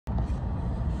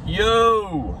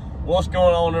Yo, what's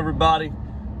going on, everybody?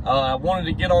 I wanted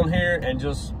to get on here and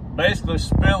just basically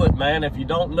spill it, man. If you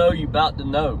don't know, you about to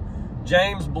know.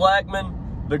 James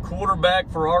Blackman, the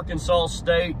quarterback for Arkansas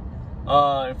State.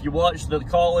 If you watched the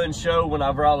call-in show,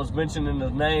 whenever I was mentioning the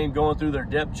name, going through their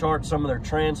depth chart, some of their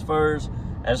transfers,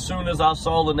 as soon as I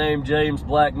saw the name James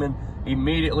Blackman,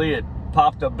 immediately it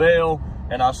popped a bell,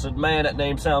 and I said, man, that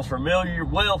name sounds familiar.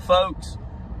 Well, folks,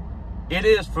 it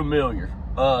is familiar.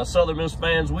 Southern Miss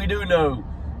fans, we do know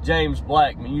James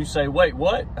Blackman. You say, wait,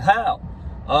 what? How?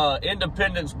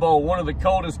 Independence Bowl, one of the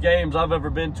coldest games I've ever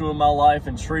been to in my life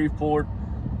in Shreveport.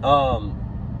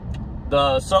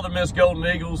 The Southern Miss Golden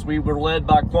Eagles, we were led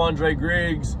by Quandre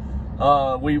Griggs.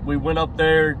 We went up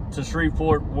there to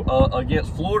Shreveport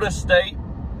against Florida State,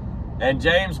 and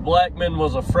James Blackman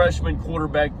was a freshman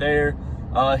quarterback there.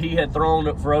 He had thrown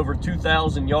it for over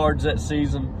 2,000 yards that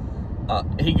season.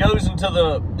 He goes into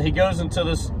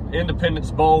this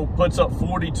Independence Bowl, puts up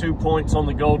 42 points on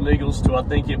the Golden Eagles to, I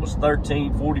think it was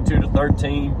 42 to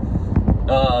 13.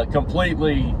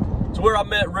 Completely. It's where I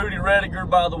met Rudy Rediger,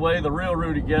 by the way, the real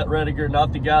Rudy Rediger,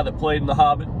 not the guy that played in The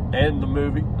Hobbit and the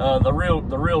movie, the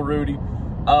real Rudy.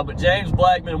 But James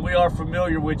Blackman, we are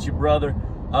familiar with you, brother.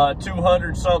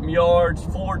 200-something yards,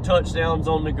 4 touchdowns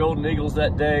on the Golden Eagles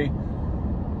that day.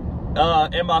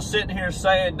 Am I sitting here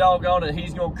saying, doggone it,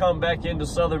 he's going to come back into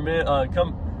Southern Miss,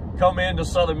 come into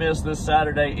Southern Miss this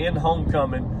Saturday in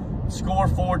homecoming, score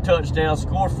 4 touchdowns,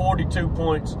 score 42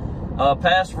 points,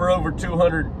 pass for over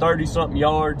 230-something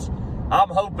yards? I'm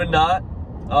hoping not.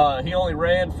 He only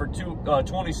ran for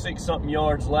 26-something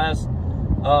yards the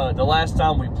last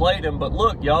time we played him. But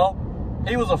look, y'all,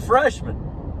 he was a freshman.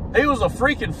 He was a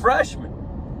freaking freshman.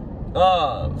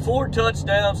 4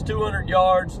 touchdowns, 200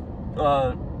 yards,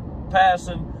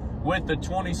 passing with the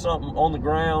 20-something on the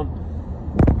ground.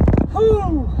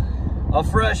 Whew, a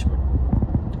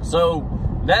freshman. So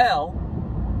now,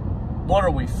 what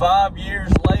are we, 5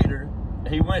 years later?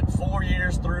 He went 4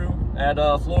 years through at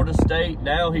Florida State.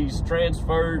 Now he's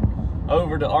transferred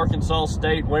over to Arkansas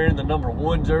State wearing the number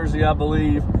 1 jersey, I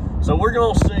believe. So we're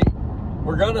going to see.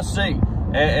 We're going to see.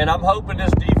 And I'm hoping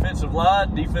this defensive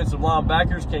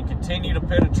linebackers can continue to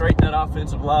penetrate that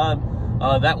offensive line.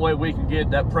 That way we can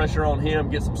get that pressure on him,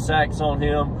 get some sacks on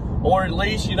him, or at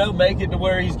least, you know, make it to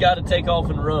where he's got to take off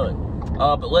and run.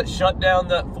 But let's shut down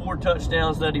that 4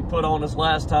 touchdowns that he put on us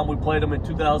last time we played him in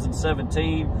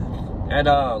 2017. And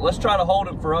let's try to hold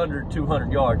him for under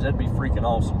 200 yards. That'd be freaking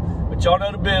awesome. But y'all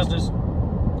know the business.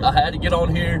 I had to get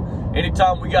on here.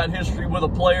 Anytime we got history with a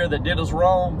player that did us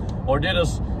wrong or did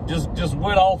us just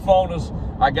went off on us,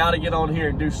 I got to get on here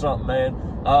and do something, man.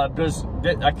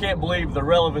 I can't believe the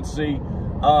relevancy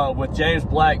with James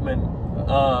Blackman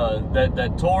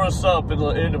that tore us up in the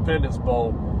Independence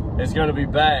Bowl is going to be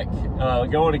back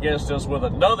going against us with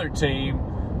another team.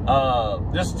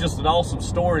 This is just an awesome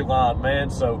storyline, man.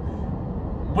 So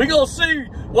we're going to see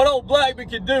what old Blackman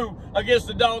can do against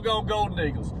the doggone Golden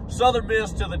Eagles. Southern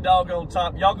Miss to the doggone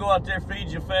top. Y'all go out there, feed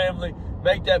your family,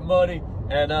 make that money,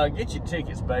 and get your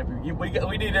tickets, baby.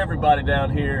 We need everybody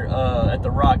down here at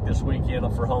the Rock this weekend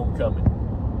for homecoming.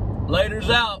 Laters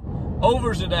out.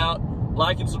 Overs and out.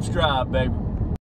 Like and subscribe, baby.